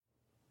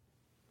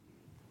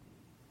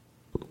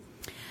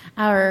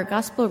Our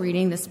gospel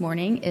reading this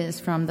morning is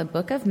from the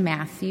book of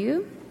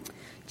Matthew,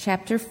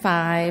 chapter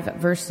 5,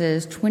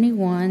 verses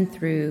 21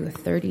 through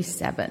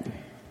 37.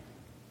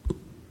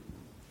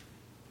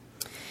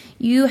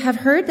 You have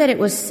heard that it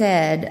was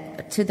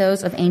said to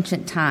those of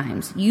ancient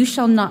times, "You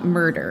shall not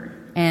murder,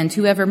 and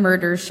whoever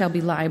murders shall be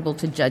liable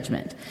to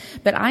judgment."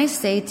 But I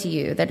say to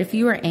you that if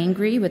you are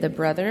angry with a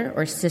brother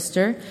or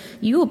sister,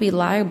 you will be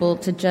liable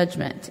to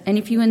judgment. And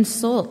if you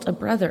insult a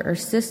brother or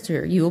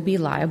sister, you will be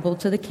liable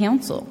to the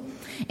council.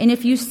 And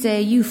if you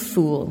say, "You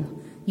fool,"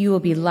 you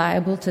will be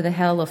liable to the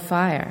hell of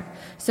fire.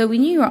 So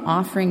when you are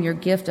offering your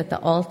gift at the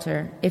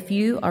altar, if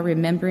you are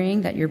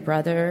remembering that your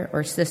brother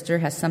or sister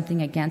has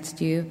something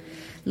against you,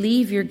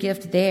 leave your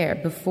gift there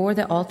before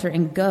the altar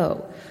and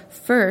go.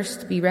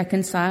 First, be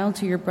reconciled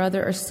to your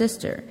brother or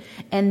sister,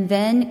 and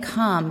then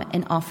come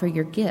and offer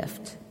your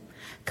gift.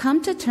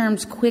 Come to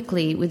terms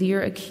quickly with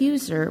your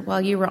accuser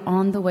while you are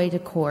on the way to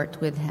court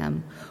with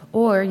him,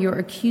 or your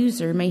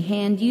accuser may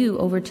hand you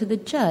over to the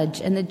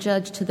judge, and the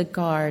judge to the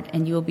guard,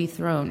 and you will be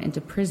thrown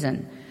into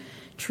prison.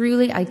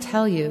 Truly, I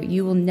tell you,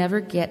 you will never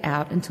get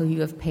out until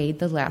you have paid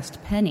the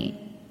last penny.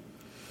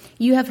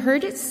 You have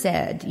heard it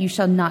said, "You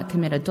shall not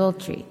commit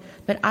adultery."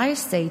 But I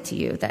say to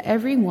you that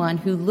everyone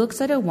who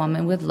looks at a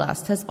woman with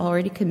lust has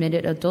already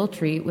committed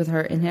adultery with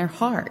her in their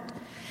heart.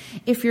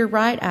 If your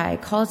right eye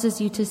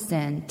causes you to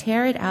sin,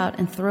 tear it out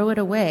and throw it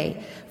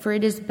away, for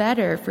it is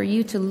better for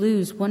you to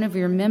lose one of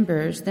your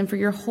members than for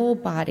your whole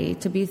body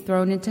to be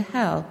thrown into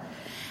hell.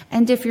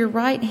 And if your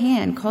right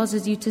hand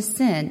causes you to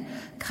sin,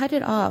 cut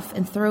it off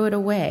and throw it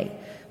away,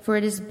 for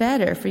it is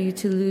better for you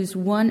to lose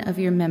one of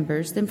your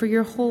members than for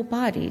your whole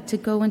body to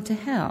go into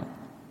hell.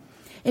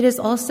 It has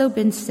also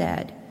been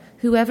said,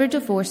 "Whoever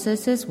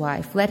divorces his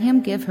wife, let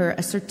him give her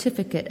a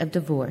certificate of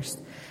divorce."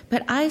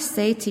 But I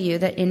say to you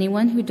that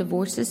anyone who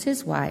divorces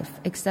his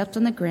wife, except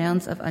on the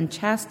grounds of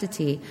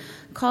unchastity,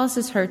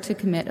 causes her to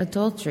commit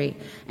adultery,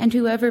 and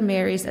whoever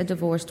marries a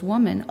divorced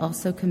woman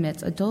also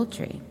commits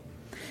adultery.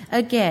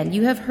 Again,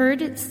 you have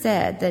heard it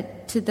said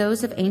that to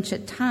those of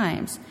ancient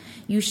times,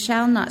 "You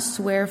shall not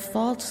swear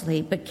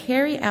falsely, but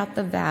carry out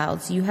the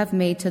vows you have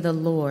made to the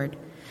Lord."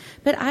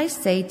 But I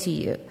say to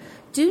you,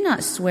 do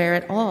not swear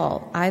at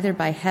all, either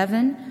by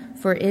heaven,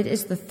 for it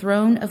is the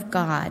throne of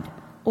God,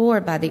 or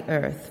by the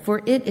earth,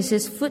 for it is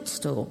his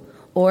footstool,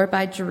 or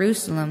by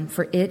Jerusalem,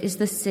 for it is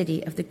the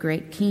city of the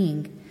great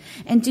King.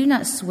 And do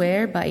not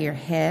swear by your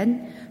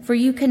head, for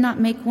you cannot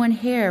make one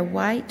hair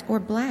white or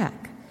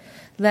black.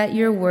 Let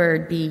your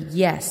word be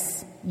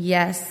yes,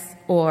 yes,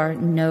 or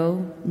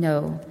no,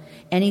 no.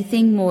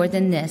 Anything more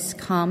than this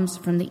comes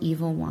from the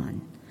evil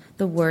one.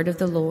 The word of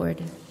the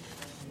Lord.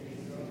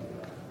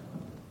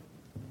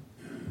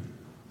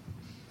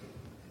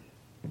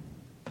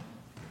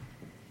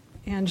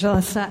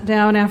 Angela sat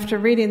down after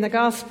reading the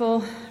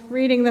gospel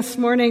reading this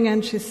morning,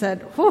 and she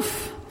said,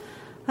 "Woof,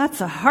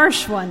 that's a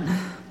harsh one,"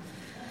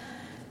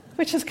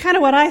 which is kind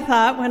of what I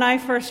thought when I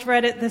first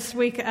read it this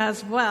week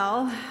as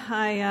well.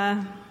 I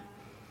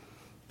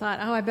thought,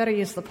 I better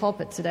use the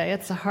pulpit today.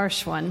 It's a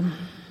harsh one.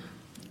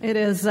 It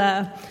is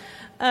a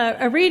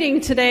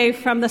reading today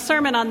from the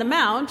Sermon on the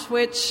Mount,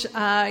 which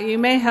you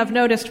may have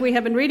noticed we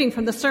have been reading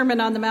from the Sermon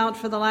on the Mount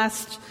for the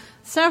last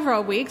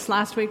several weeks.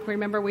 Last week,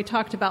 remember, we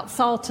talked about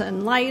salt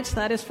and light.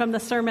 That is from the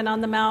Sermon on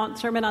the Mount.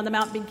 Sermon on the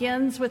Mount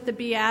begins with the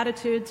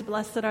Beatitudes.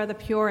 Blessed are the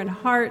pure in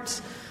heart,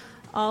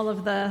 all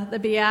of the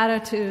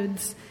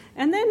Beatitudes.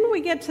 And then we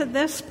get to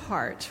this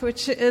part,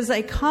 which is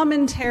a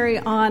commentary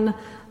on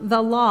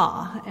the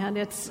law. And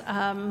it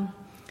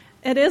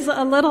is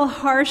a little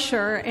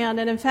harsher, and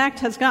it in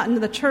fact has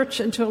gotten the church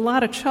into a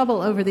lot of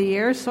trouble over the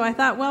years. So I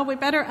thought, well, we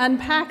better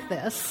unpack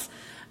this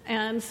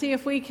and see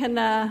if we can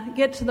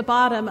get to the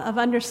bottom of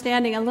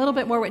understanding a little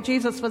bit more what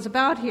Jesus was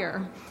about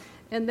here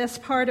in this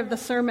part of the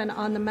Sermon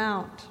on the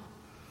Mount.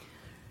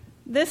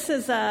 This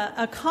is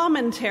a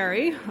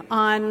commentary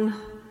on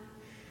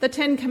the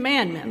Ten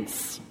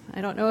Commandments.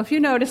 I don't know if you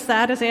noticed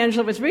that as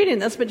Angela was reading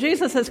this, but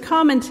Jesus is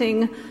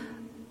commenting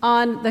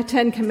on the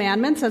Ten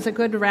Commandments as a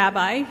good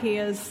rabbi. He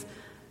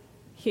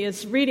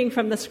is reading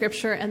from the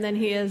Scripture, and then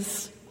he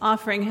is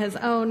offering his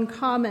own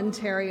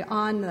commentary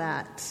on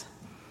that.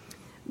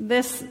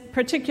 This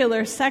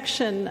particular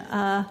section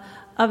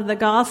of the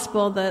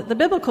gospel, the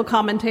biblical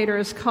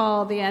commentators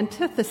call the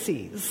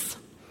antitheses.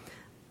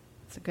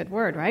 It's a good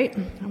word, right?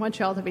 I want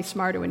you all to be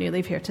smarter when you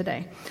leave here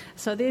today.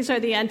 So these are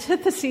the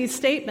antitheses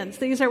statements.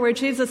 These are where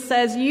Jesus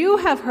says, "You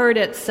have heard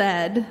it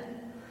said,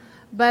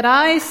 but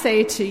I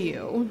say to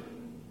you."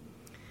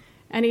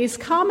 And he's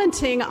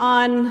commenting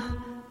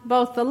on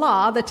both the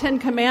law, the Ten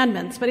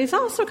Commandments, but he's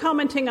also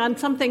commenting on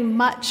something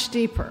much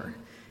deeper.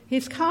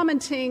 He's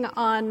commenting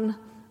on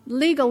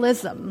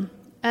legalism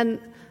and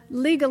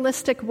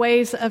legalistic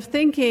ways of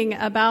thinking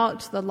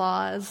about the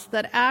laws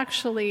that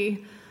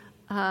actually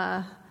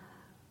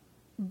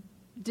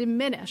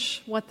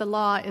diminish what the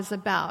law is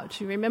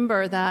about. You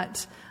remember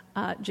that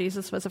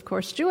Jesus was, of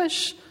course,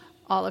 Jewish.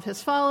 All of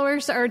his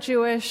followers are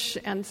Jewish,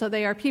 and so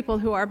they are people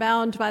who are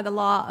bound by the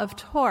law of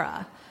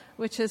Torah,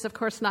 which is, of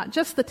course, not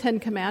just the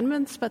 10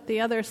 Commandments, but the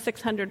other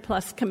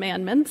 600-plus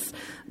commandments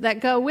that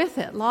go with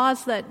it,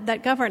 laws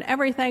that govern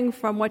everything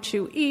from what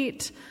you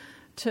eat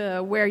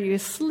to where you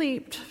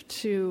sleep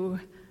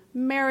to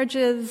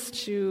marriages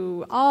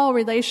to all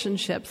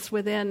relationships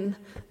within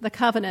the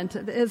covenant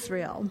of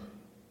Israel.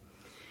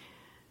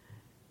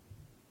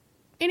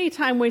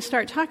 Anytime we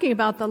start talking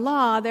about the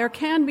law, there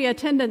can be a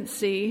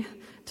tendency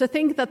to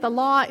think that the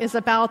law is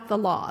about the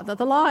law, that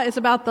the law is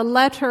about the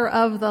letter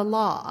of the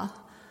law.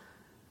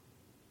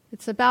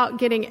 It's about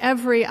getting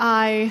every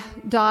I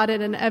dotted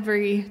and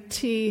every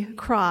T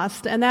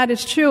crossed, and that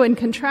is true in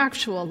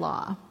contractual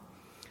law.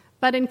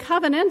 But in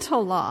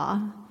covenantal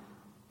law,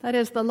 that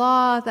is the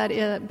law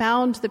that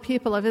bound the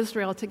people of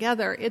Israel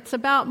together, it's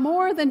about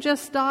more than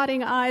just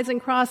dotting I's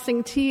and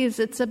crossing T's.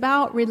 It's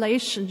about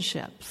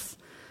relationships.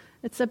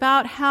 It's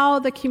about how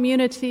the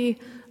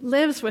community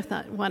lives with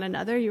one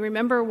another. You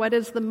remember what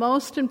is the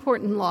most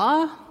important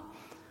law?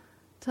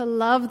 To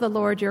love the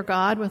Lord your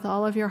God with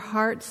all of your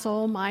heart,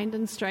 soul, mind,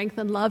 and strength,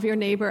 and love your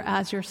neighbor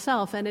as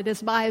yourself. And it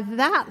is by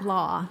that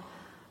law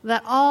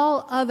that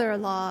all other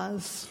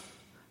laws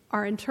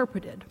are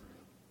interpreted.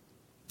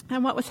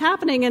 And what was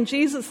happening in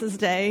Jesus'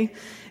 day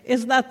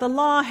is that the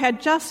law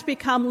had just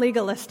become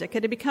legalistic.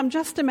 It had become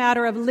just a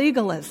matter of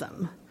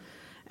legalism.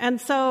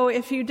 And so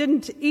if you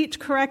didn't eat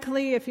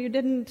correctly, if you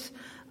didn't,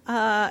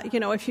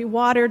 if you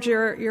watered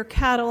your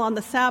cattle on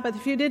the Sabbath,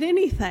 if you did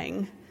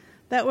anything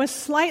that was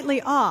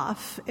slightly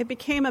off, it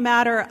became a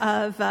matter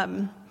of,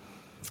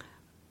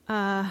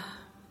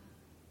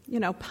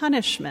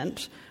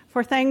 punishment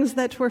for things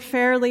that were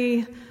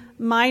fairly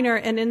minor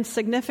and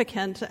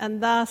insignificant,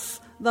 and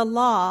thus the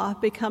law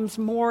becomes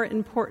more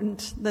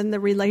important than the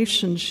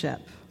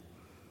relationship.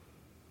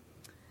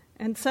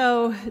 And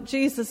so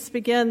Jesus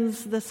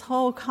begins this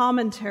whole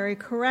commentary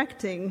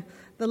correcting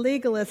the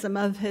legalism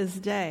of his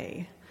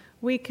day.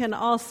 We can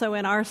also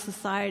in our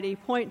society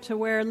point to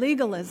where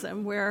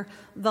legalism, where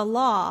the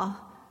law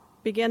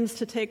begins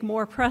to take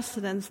more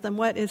precedence than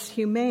what is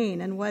humane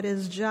and what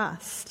is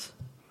just.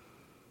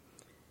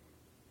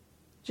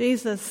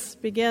 Jesus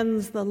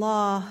begins the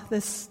law,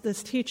 this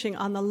teaching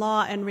on the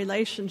law and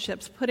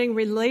relationships, putting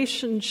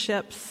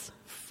relationships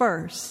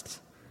first.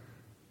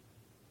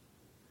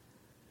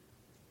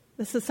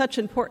 This is such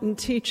important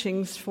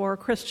teachings for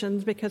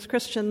Christians because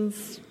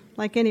Christians,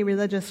 like any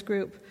religious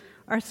group,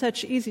 are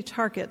such easy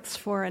targets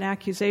for an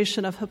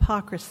accusation of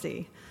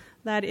hypocrisy.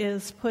 That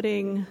is,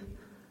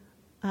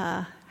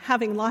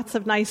 having lots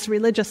of nice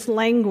religious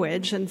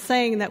language and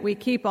saying that we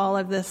keep all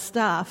of this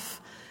stuff,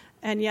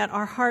 and yet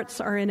our hearts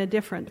are in a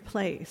different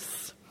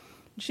place.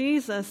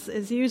 Jesus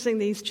is using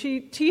these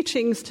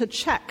teachings to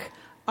check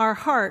our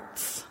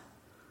hearts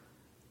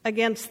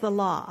against the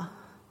law.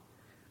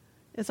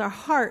 Is our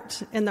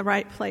heart in the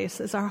right place?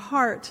 Is our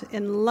heart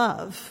in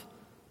love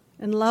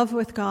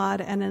with God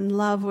and in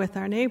love with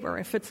our neighbor?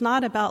 If it's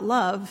not about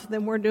love,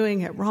 then we're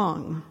doing it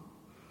wrong.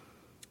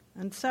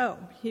 And so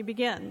he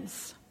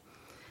begins.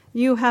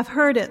 You have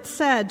heard it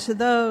said to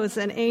those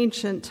in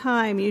ancient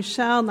time, you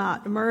shall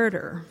not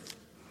murder.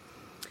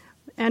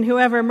 And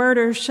whoever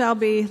murders shall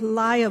be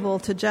liable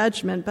to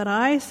judgment. But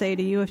I say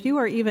to you, if you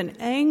are even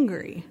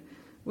angry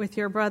with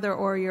your brother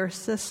or your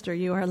sister,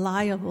 you are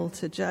liable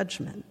to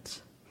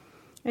judgment.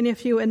 And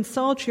if you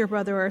insult your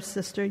brother or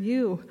sister,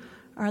 you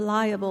are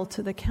liable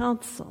to the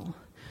council.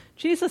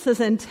 Jesus is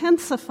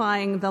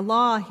intensifying the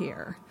law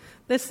here.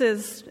 This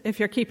is, if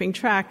you're keeping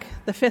track,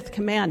 the 5th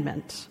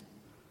commandment.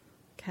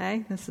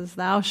 Okay? This is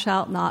thou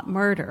shalt not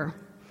murder.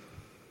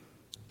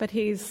 But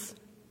he's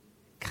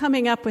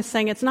coming up with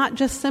saying it's not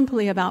just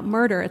simply about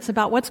murder, it's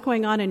about what's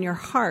going on in your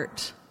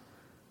heart.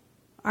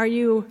 Are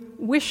you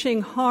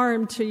wishing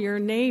harm to your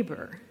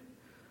neighbor?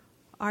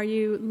 Are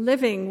you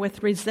living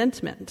with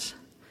resentment?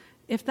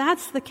 If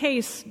that's the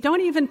case,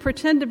 don't even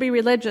pretend to be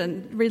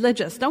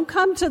religious. Don't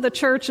come to the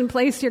church and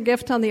place your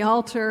gift on the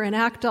altar and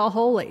act all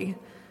holy.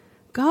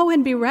 Go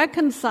and be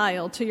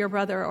reconciled to your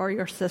brother or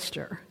your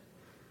sister.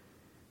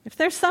 If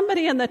there's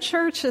somebody in the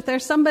church, if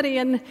there's somebody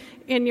in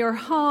your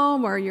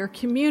home or your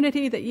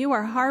community that you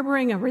are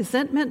harboring a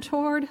resentment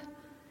toward,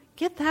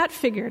 get that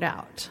figured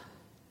out.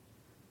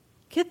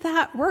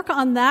 Work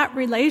on that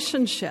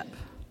relationship.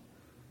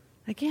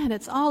 Again,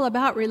 it's all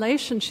about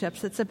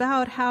relationships. It's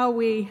about how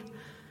we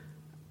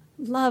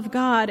love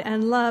God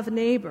and love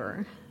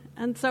neighbor.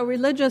 And so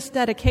religious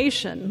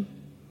dedication,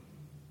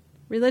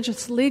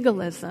 religious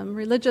legalism,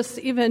 religious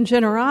even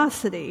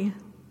generosity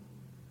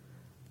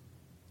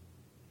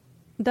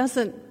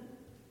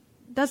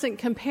doesn't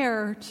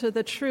compare to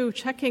the true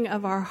checking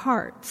of our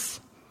hearts.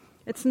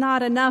 It's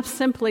not enough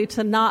simply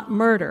to not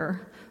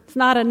murder. It's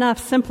not enough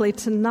simply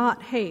to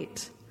not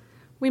hate.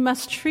 We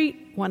must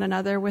treat one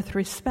another with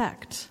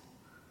respect.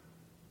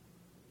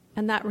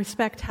 And that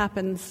respect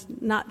happens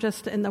not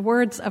just in the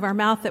words of our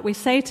mouth that we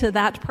say to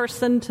that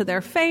person, to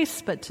their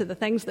face, but to the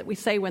things that we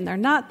say when they're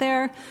not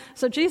there.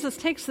 So Jesus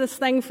takes this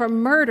thing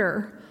from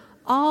murder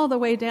all the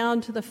way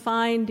down to the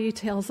fine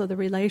details of the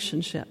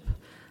relationship.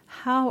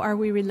 How are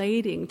we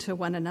relating to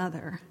one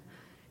another?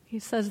 He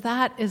says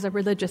that is a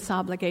religious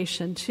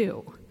obligation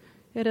too.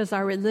 It is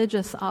our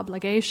religious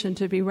obligation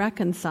to be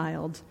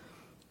reconciled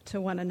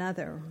to one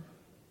another.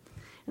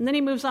 And then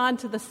he moves on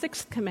to the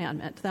 6th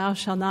commandment, thou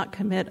shalt not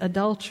commit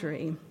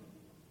adultery.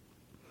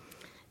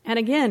 And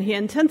again, he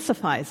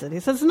intensifies it. He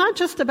says it's not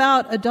just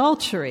about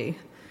adultery.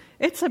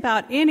 It's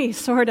about any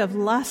sort of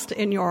lust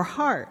in your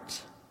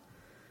heart.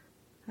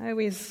 I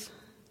always,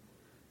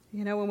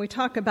 when we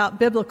talk about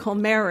biblical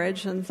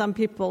marriage, and some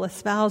people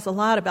espouse a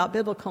lot about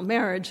biblical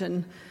marriage,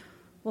 and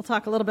we'll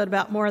talk a little bit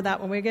about more of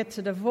that when we get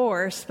to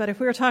divorce, but if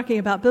we were talking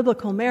about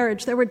biblical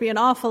marriage, there would be an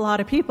awful lot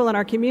of people in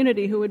our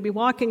community who would be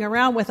walking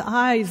around with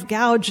eyes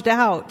gouged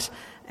out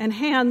and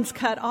hands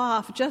cut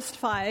off just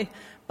by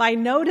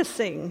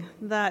noticing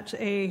that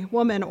a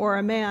woman or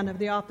a man of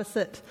the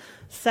opposite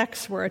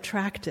sex were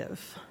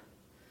attractive.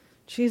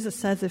 Jesus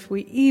says if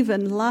we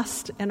even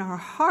lust in our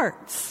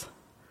hearts,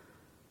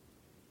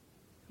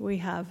 we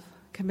have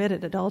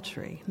committed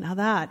adultery. Now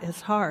that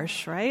is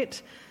harsh,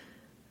 right?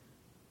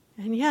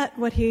 And yet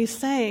what he's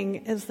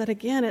saying is that,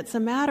 again, it's a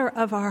matter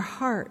of our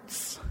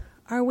hearts.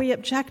 Are we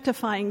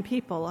objectifying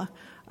people?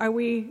 Are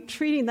we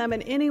treating them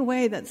in any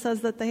way that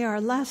says that they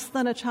are less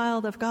than a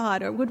child of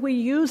God? Or would we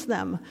use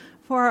them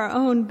for our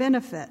own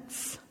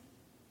benefits?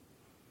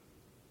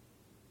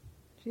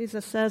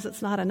 Jesus says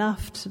it's not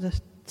enough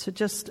to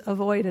just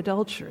avoid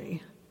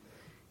adultery.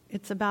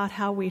 It's about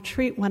how we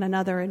treat one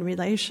another in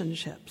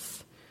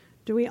relationships.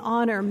 Do we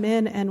honor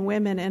men and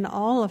women in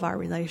all of our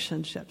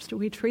relationships? Do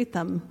we treat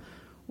them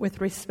with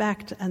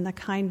respect and the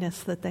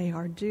kindness that they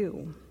are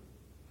due?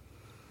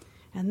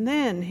 And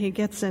then he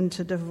gets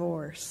into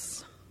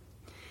divorce.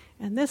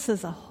 And this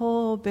is a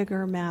whole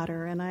bigger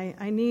matter, and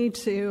I need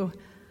to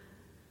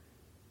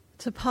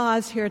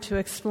pause here to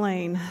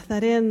explain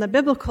that in the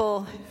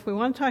biblical, if we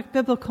want to talk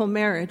biblical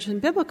marriage, in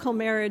biblical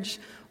marriage,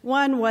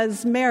 one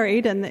was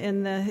married in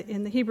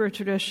the Hebrew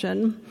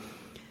tradition.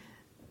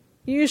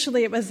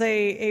 Usually it was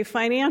a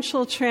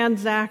financial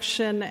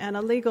transaction and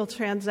a legal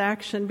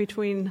transaction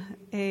between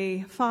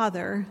a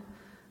father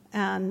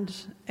and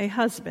a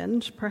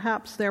husband.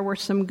 Perhaps there were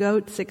some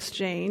goats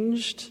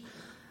exchanged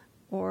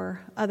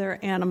or other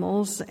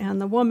animals,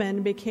 and the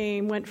woman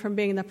went from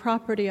being the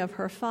property of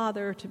her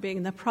father to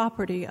being the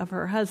property of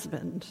her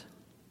husband.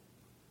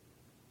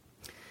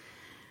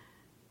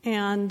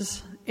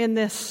 And in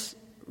this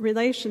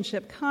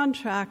relationship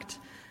contract,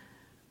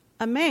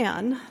 a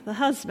man, the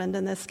husband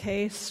in this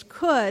case,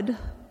 could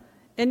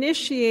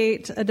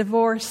initiate a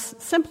divorce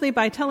simply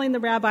by telling the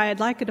rabbi,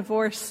 I'd like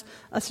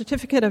a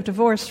certificate of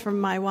divorce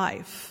from my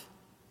wife.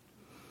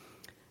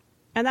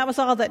 And that was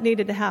all that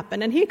needed to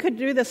happen. And he could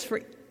do this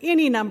for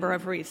any number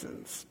of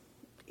reasons.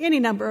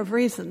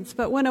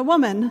 But when a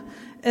woman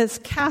is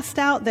cast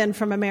out then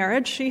from a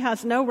marriage, she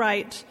has no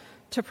right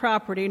to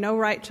property, no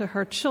right to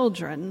her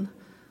children,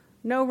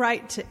 no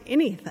right to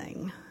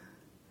anything.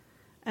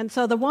 And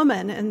so the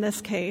woman in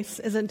this case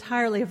is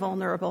entirely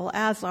vulnerable,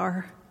 as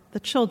are the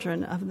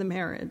children of the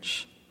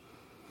marriage.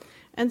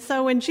 And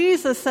so when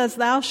Jesus says,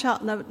 thou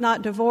shalt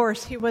not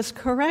divorce, he was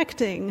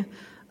correcting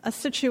a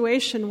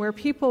situation where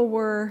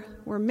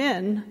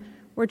men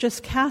were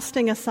just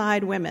casting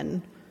aside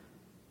women,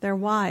 their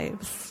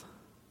wives,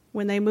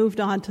 when they moved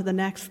on to the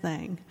next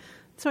thing.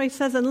 So he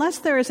says, unless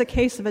there is a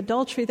case of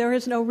adultery, there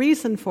is no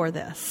reason for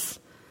this.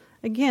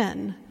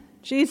 Again,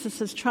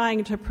 Jesus is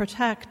trying to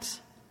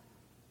protect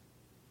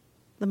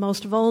the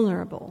most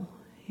vulnerable.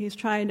 He's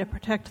trying to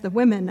protect the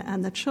women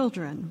and the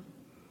children.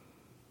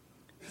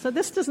 So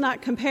this does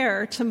not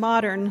compare to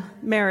modern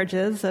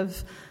marriages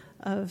of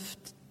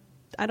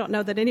I don't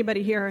know that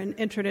anybody here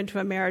entered into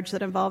a marriage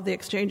that involved the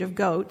exchange of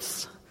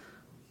goats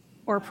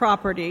or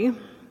property.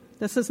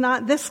 This is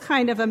not this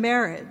kind of a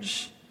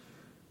marriage.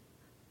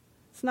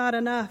 It's not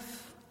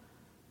enough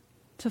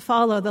to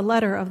follow the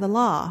letter of the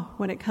law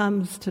when it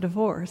comes to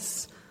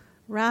divorce.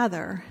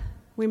 Rather,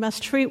 we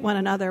must treat one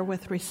another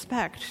with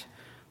respect.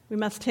 We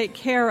must take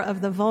care of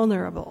the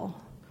vulnerable.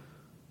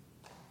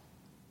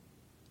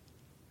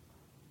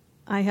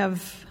 I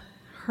have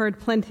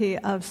heard plenty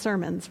of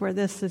sermons where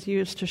this is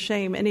used to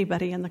shame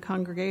anybody in the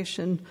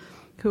congregation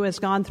who has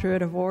gone through a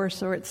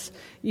divorce, or it's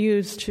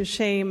used to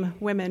shame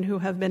women who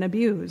have been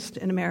abused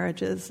in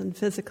marriages and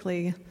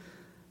physically,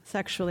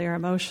 sexually, or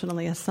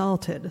emotionally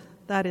assaulted.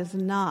 That is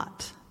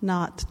not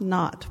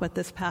what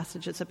this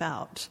passage is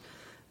about.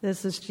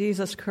 This is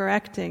Jesus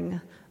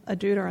correcting a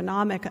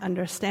Deuteronomic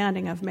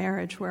understanding of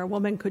marriage where a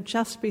woman could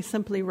just be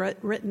simply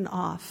written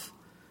off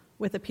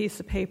with a piece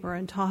of paper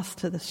and tossed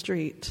to the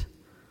street.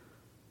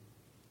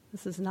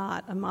 This is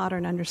not a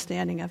modern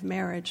understanding of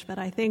marriage, but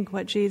I think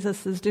what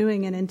Jesus is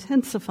doing in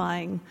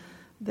intensifying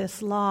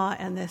this law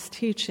and this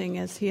teaching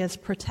is he is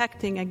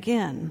protecting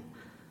again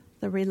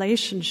the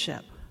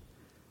relationship.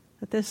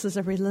 That this is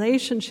a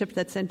relationship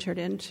that's entered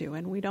into,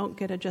 and we don't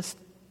get to just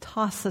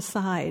toss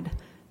aside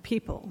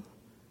people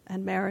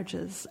and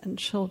marriages and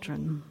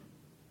children.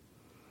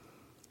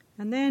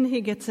 And then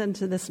he gets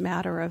into this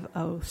matter of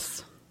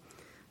oaths.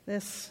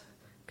 This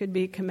could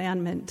be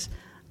commandment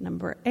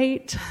number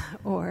 8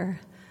 or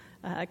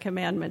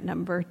commandment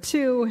number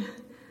 2.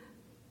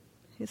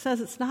 He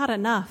says it's not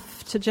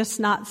enough to just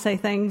not say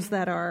things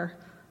that are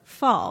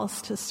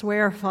false, to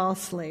swear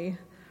falsely,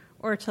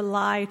 or to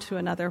lie to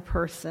another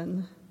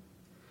person,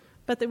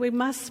 but that we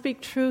must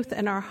speak truth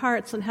in our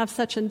hearts and have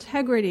such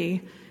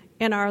integrity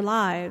in our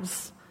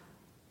lives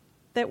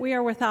that we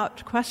are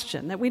without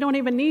question, that we don't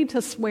even need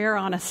to swear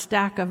on a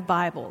stack of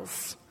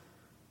Bibles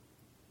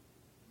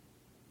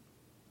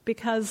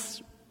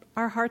because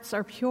our hearts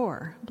are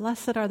pure.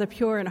 Blessed are the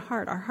pure in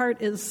heart. Our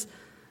heart is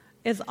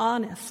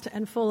honest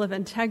and full of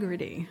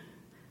integrity.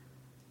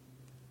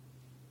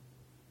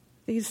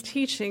 These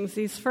teachings,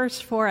 these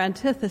first 4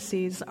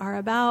 antitheses, are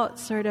about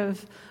sort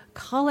of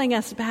calling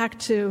us back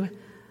to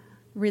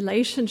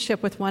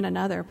relationship with one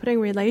another,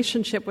 putting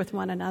relationship with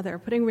one another,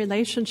 putting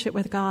relationship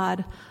with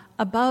God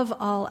above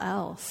all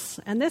else.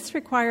 And this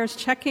requires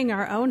checking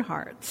our own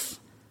hearts.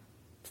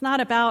 It's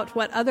not about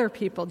what other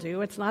people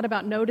do. It's not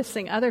about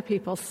noticing other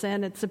people's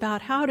sin. It's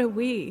about how do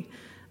we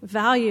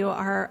value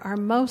our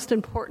most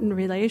important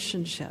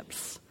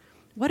relationships.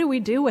 What do we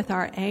do with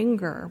our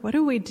anger? What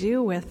do we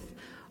do with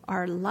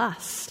our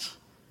lust?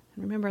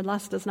 And remember,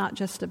 lust is not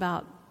just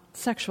about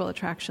sexual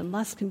attraction.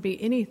 Lust can be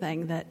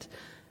anything that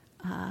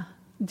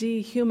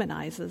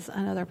dehumanizes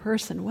another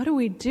person. What do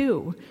we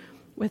do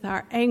with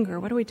our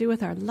anger? What do we do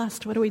with our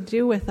lust? What do we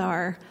do with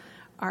our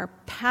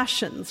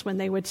passions when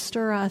they would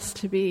stir us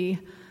to be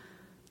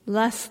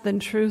less than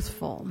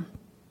truthful?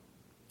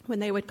 When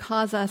they would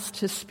cause us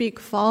to speak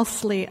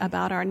falsely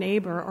about our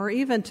neighbor or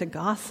even to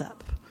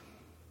gossip?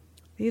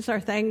 These are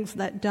things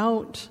that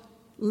don't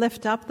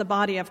lift up the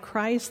body of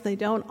Christ. They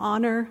don't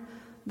honor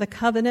the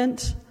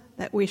covenant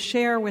that we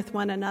share with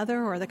one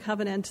another or the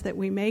covenant that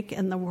we make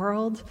in the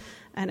world.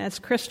 And as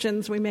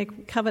Christians, we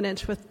make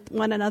covenant with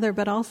one another,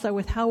 but also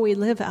with how we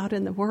live out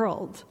in the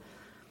world.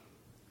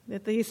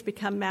 That these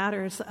become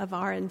matters of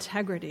our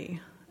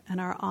integrity and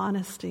our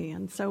honesty.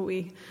 And so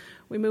we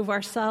move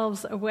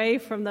ourselves away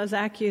from those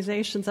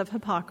accusations of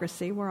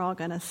hypocrisy. We're all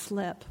going to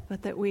slip.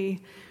 But that we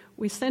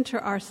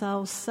center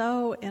ourselves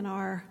so in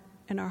our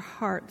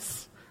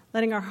hearts,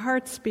 letting our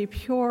hearts be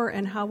pure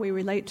in how we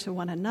relate to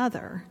one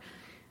another,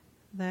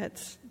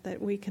 that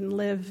we can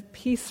live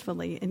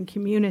peacefully in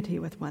community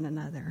with one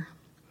another.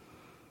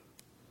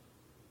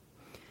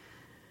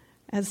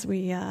 As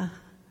we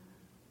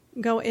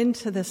go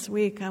into this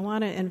week, I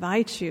want to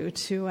invite you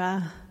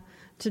to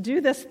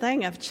do this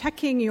thing of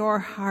checking your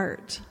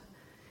heart,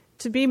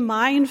 to be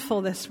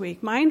mindful this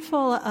week,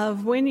 mindful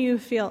of when you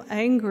feel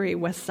angry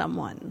with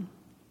someone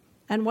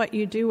and what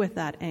you do with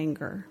that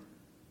anger.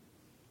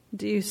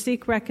 Do you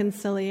seek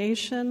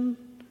reconciliation?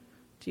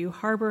 Do you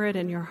harbor it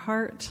in your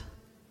heart?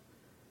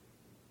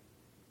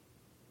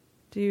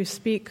 Do you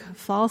speak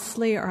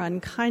falsely or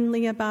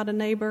unkindly about a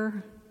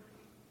neighbor?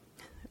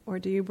 Or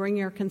do you bring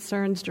your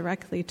concerns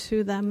directly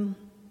to them?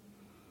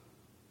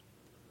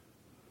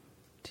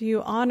 Do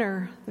you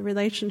honor the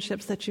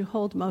relationships that you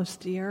hold most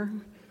dear?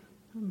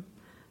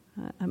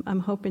 I'm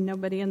hoping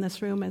nobody in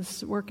this room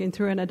is working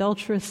through an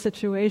adulterous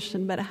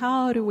situation, but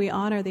how do we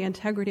honor the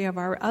integrity of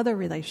our other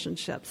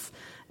relationships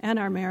and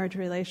our marriage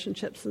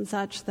relationships and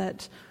such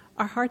that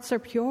our hearts are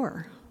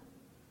pure?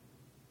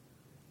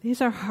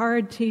 These are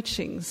hard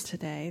teachings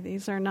today.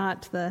 These are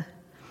not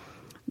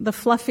the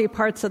fluffy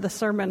parts of the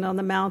Sermon on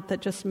the Mount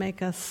that just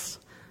make us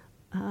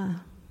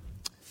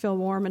feel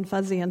warm and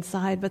fuzzy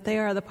inside, but they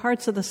are the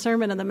parts of the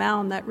Sermon on the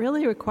Mount that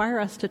really require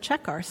us to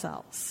check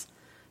ourselves,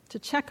 to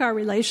check our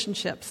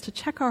relationships, to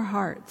check our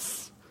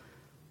hearts.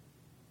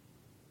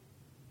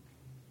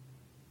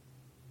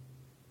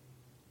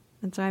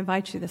 And so I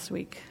invite you this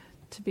week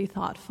to be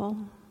thoughtful,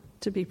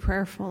 to be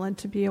prayerful, and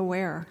to be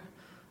aware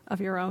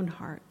of your own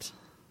heart.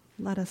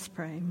 Let us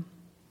pray.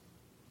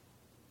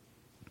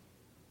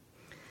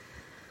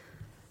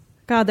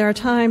 God, there are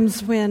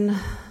times when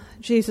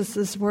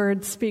Jesus'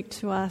 words speak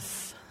to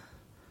us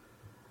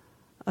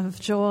of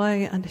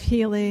joy and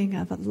healing,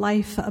 of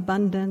life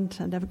abundant,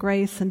 and of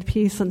grace and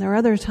peace. And there are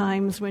other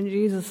times when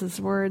Jesus'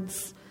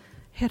 words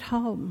hit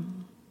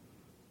home.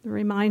 They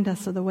remind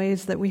us of the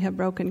ways that we have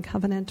broken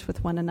covenant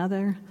with one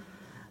another,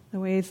 the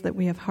ways that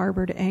we have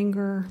harbored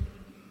anger,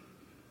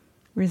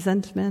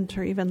 resentment,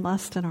 or even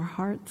lust in our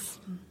hearts.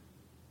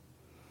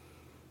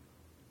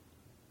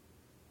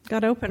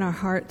 God, open our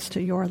hearts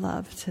to your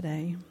love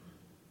today.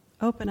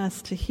 Open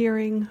us to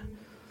hearing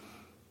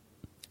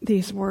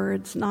these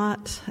words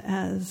not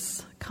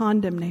as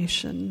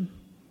condemnation,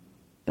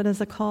 but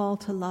as a call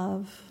to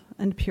love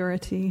and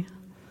purity.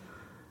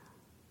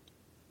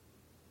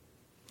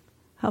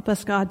 Help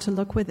us, God, to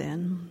look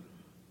within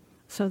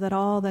so that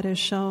all that is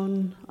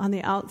shown on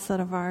the outside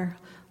of our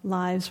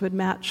lives would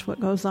match what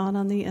goes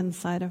on the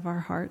inside of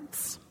our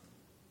hearts.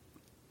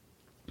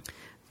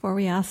 For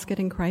we ask it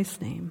in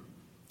Christ's name.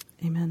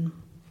 Amen.